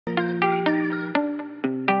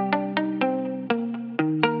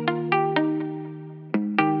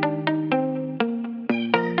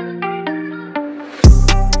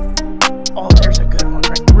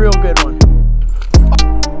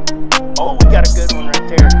got a good one right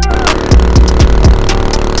there.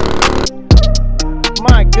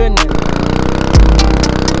 My goodness.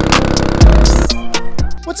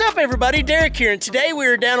 What's up, everybody? Derek here, and today we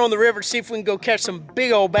are down on the river to see if we can go catch some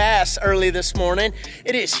big old bass early this morning.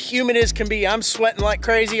 It is humid as can be. I'm sweating like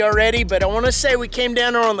crazy already, but I want to say we came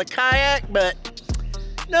down there on the kayak, but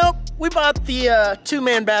nope. We bought the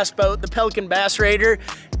two-man bass boat, the Pelican Bass Raider,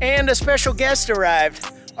 and a special guest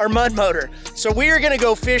arrived, our mud motor. So we are gonna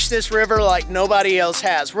go fish this river like nobody else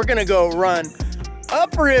has. We're gonna go run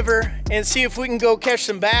upriver and see if we can go catch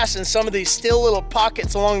some bass in some of these still little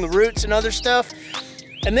pockets along the roots and other stuff.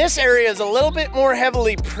 And this area is a little bit more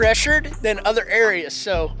heavily pressured than other areas.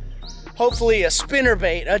 So hopefully a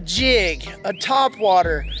spinnerbait, a jig, a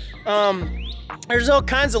topwater, there's all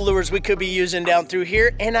kinds of lures we could be using down through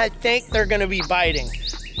here, and I think they're gonna be biting.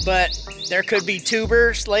 But there could be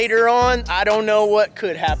tubers later on. I don't know what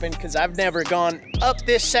could happen because I've never gone up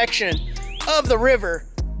this section of the river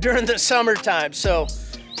during the summertime. So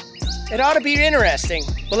it ought to be interesting,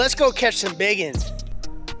 but let's go catch some biggins.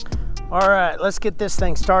 All right, let's get this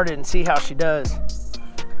thing started and see how she does.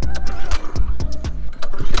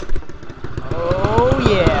 Oh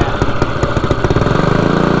yeah.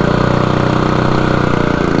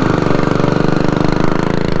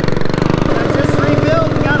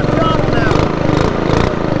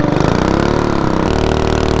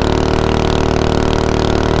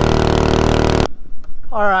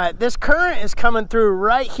 All right, this current is coming through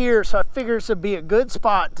right here, so I figure this would be a good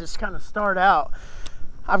spot to just kind of start out.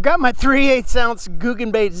 I've got my 3/8 ounce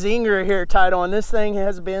Googan Baits zinger here tied on. This thing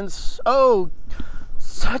has been such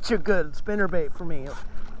a good spinnerbait for me.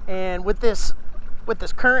 And with this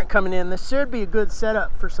current coming in, this should be a good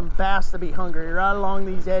setup for some bass to be hungry right along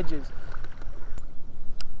these edges.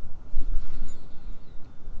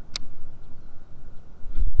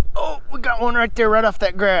 Oh, we got one right there, right off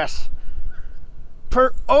that grass.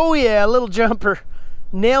 Oh yeah, a little jumper.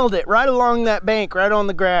 Nailed it right along that bank, right on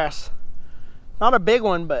the grass. Not a big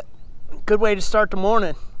one, but good way to start the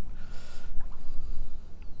morning.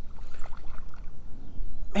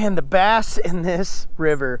 Man, the bass in this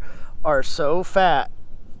river are so fat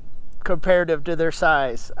comparative to their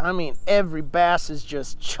size. I mean, every bass is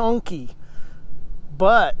just chunky.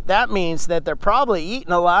 But that means that they're probably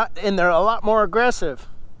eating a lot and they're a lot more aggressive.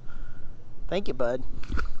 Thank you, bud.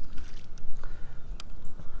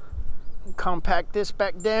 Compact this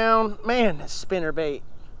back down. Man, this spinnerbait.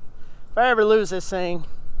 If I ever lose this thing,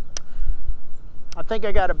 I think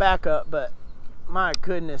I got a backup, but my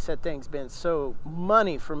goodness, that thing's been so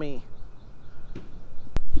money for me.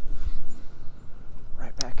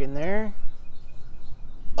 Right back in there.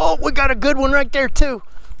 Oh, we got a good one right there too.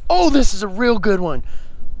 Oh, this is a real good one.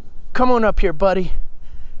 Come on up here, buddy.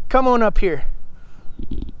 Come on up here.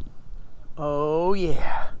 Oh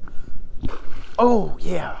yeah. Oh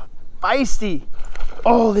yeah. Feisty.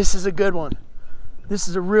 Oh, this is a good one. This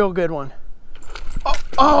is a real good one.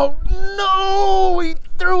 Oh no, he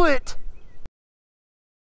threw it.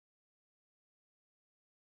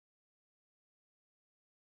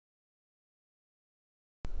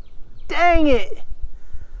 Dang it.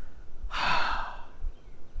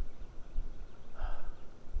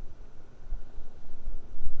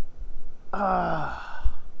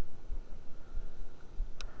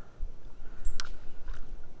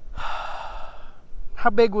 How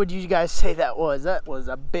big would you guys say that was? That was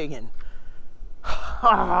a big one.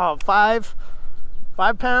 Oh, 5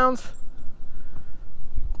 pounds?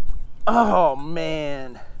 Oh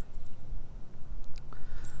man.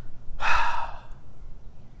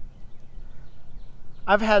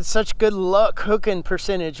 I've had such good luck hooking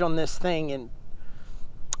percentage on this thing, and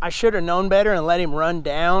I should have known better and let him run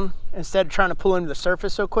down instead of trying to pull him to the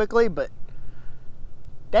surface so quickly, but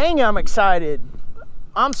dang, I'm excited.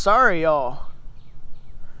 I'm sorry, y'all.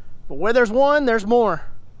 But where there's one, there's more.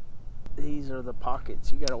 These are the pockets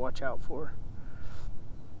you gotta watch out for.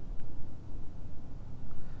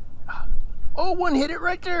 Oh, one hit it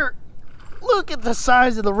right there. Look at the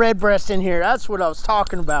size of the red breast in here. That's what I was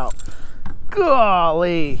talking about.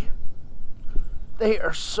 Golly. They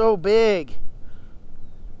are so big.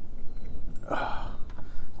 Oh,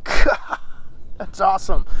 God, that's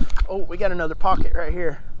awesome. Oh, we got another pocket right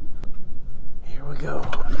here. Here we go.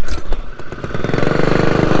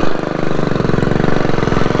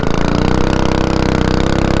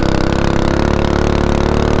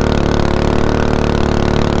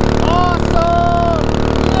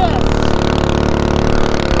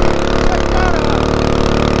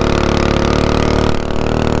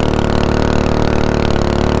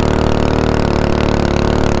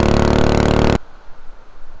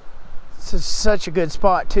 This is such a good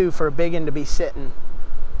spot too for a big one to be sitting.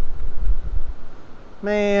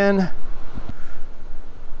 Man.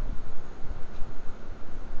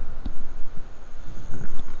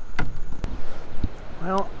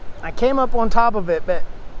 Well, I came up on top of it, but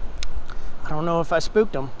I don't know if I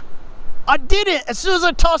spooked them. I did it as soon as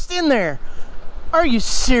I tossed in there. Are you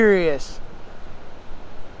serious?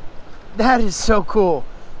 That is so cool.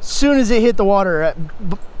 As soon as it hit the water,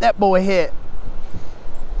 that boy hit.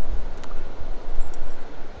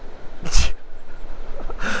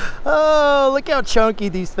 Oh, look how chunky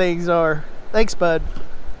these things are. Thanks, bud.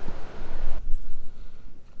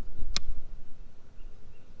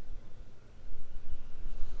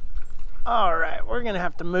 All right, we're gonna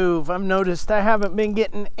have to move. I've noticed I haven't been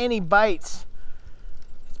getting any bites.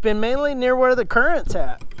 It's been mainly near where the current's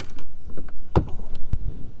at.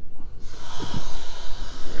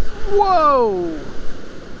 Whoa!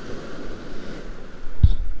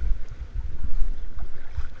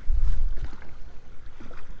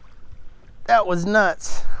 That was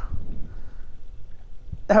nuts.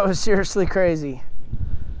 That was seriously crazy.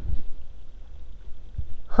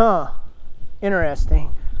 Huh.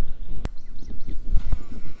 Interesting.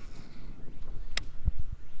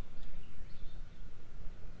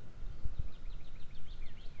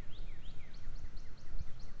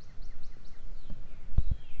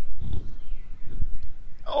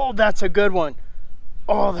 Oh, that's a good one.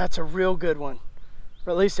 Oh, that's a real good one.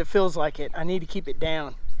 Or at least it feels like it. I need to keep it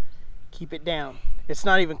down. Keep it down. It's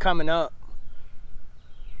not even coming up.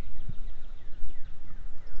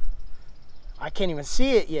 I can't even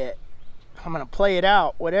see it yet. I'm gonna play it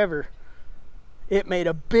out, whatever. It made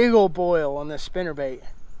a big old boil on this spinnerbait.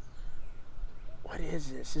 What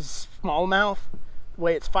is this? Is it smallmouth? The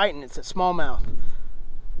way it's fighting, it's a smallmouth.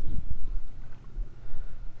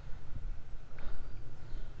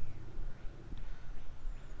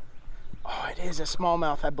 Oh, it is a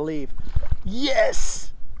smallmouth, I believe. Yes!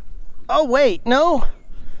 Oh, wait, no?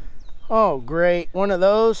 Oh, great. One of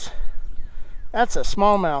those. That's a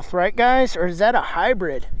smallmouth, right, guys? Or is that a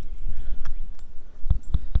hybrid?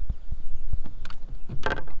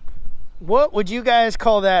 What would you guys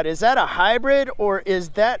call that? Is that a hybrid or is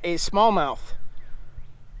that a smallmouth?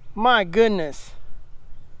 My goodness.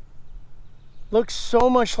 Looks so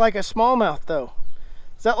much like a smallmouth, though.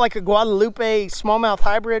 Is that like a Guadalupe smallmouth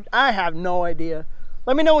hybrid? I have no idea.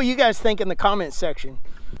 Let me know what you guys think in the comments section.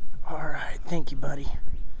 All right, thank you, buddy.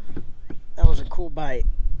 That was a cool bite.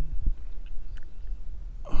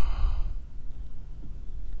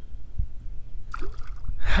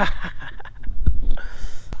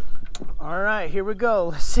 All right, here we go.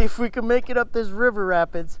 Let's see if we can make it up this river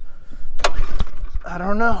rapids. I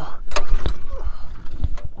don't know.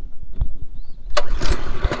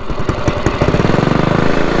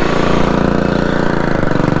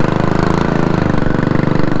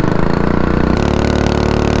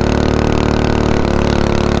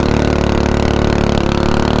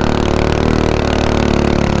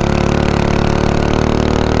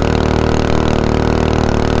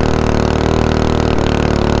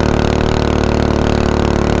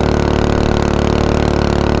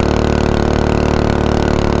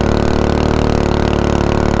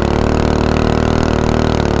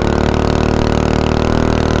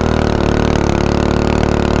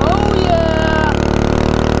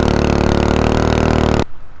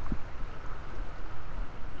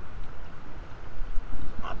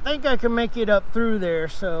 I think I can make it up through there,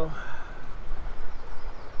 so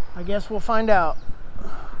I guess we'll find out.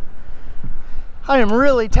 I am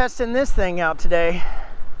really testing this thing out today.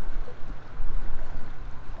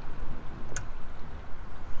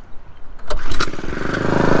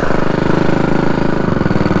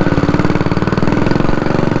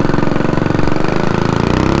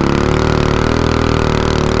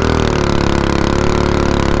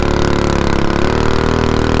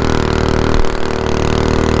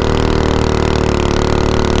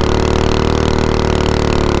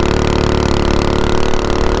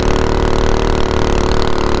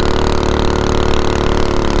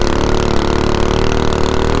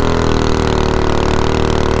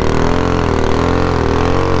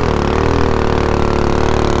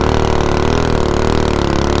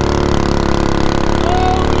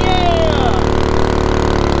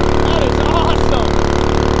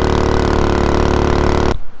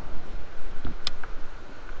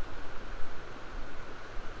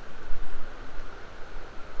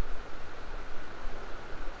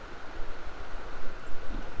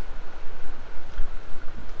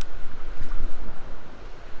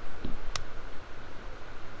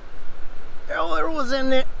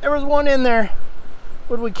 There was one in there.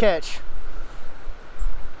 What did we catch?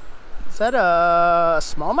 Is that a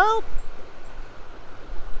smallmouth?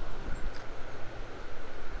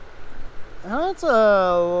 That's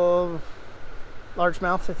a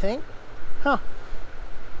largemouth, I think. Huh.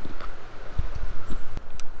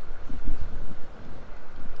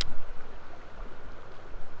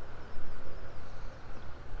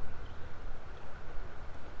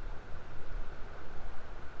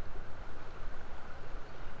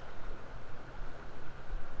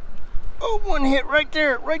 Oh, one hit right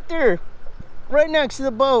there, right next to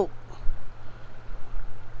the boat.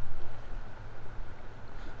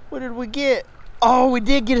 What did we get? Oh, we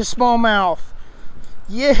did get a smallmouth.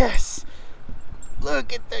 Yes.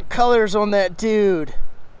 Look at the colors on that dude.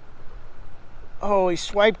 Oh, he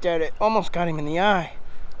swiped at it. Almost got him in the eye.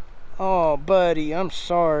 Oh, buddy, I'm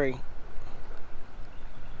sorry.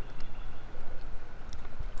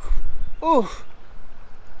 Ooh.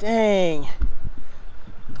 Dang.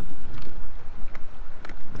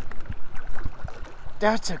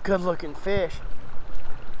 That's a good looking fish.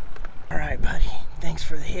 All right, buddy. Thanks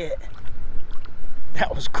for the hit.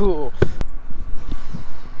 That was cool.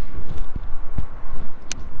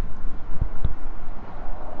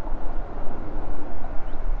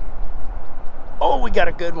 Oh, we got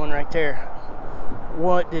a good one right there.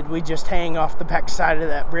 What did we just hang off the back side of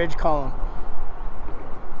that bridge column?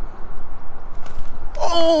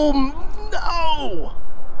 Oh, no!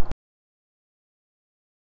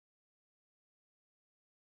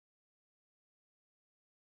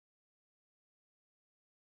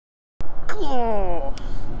 Oh,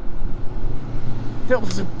 that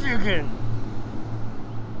was a big one.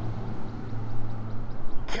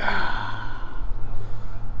 God,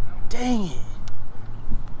 dang it.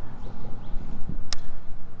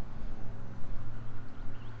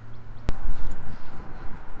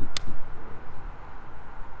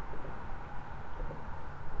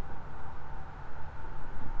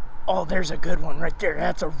 Oh, there's a good one right there.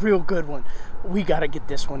 That's a real good one. We got to get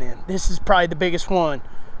this one in. This is probably the biggest one.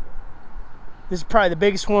 This is probably the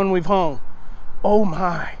biggest one we've hung. Oh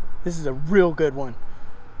my, this is a real good one.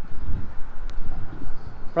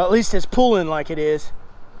 Or at least it's pulling like it is.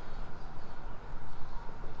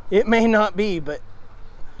 It may not be, but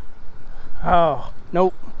oh,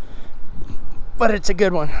 nope. But it's a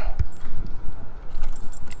good one.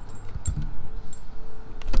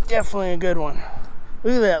 Definitely a good one.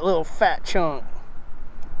 Look at that little fat chunk.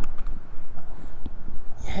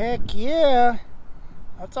 Heck yeah.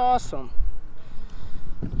 That's awesome.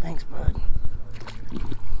 Thanks, bud.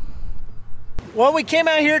 Well, we came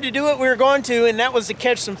out here to do what we were going to, and that was to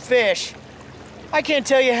catch some fish. I can't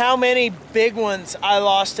tell you how many big ones I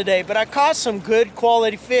lost today, but I caught some good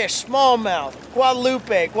quality fish. Smallmouth,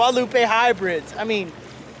 Guadalupe hybrids. I mean,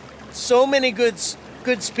 so many good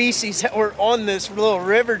species that were on this little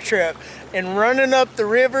river trip. And running up the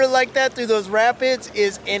river like that through those rapids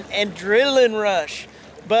is an adrenaline rush.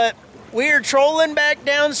 But we are trolling back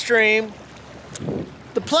downstream.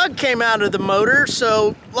 The plug came out of the motor,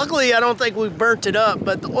 so luckily I don't think we burnt it up,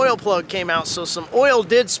 but the oil plug came out, so some oil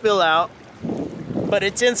did spill out. But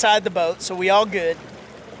it's inside the boat, so we all good.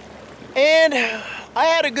 And I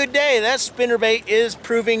had a good day. That spinnerbait is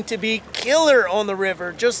proving to be killer on the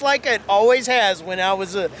river, just like it always has when I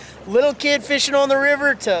was a little kid fishing on the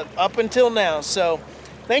river to up until now. So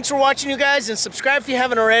thanks for watching, you guys, and subscribe if you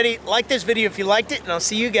haven't already. Like this video if you liked it, and I'll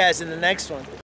see you guys in the next one.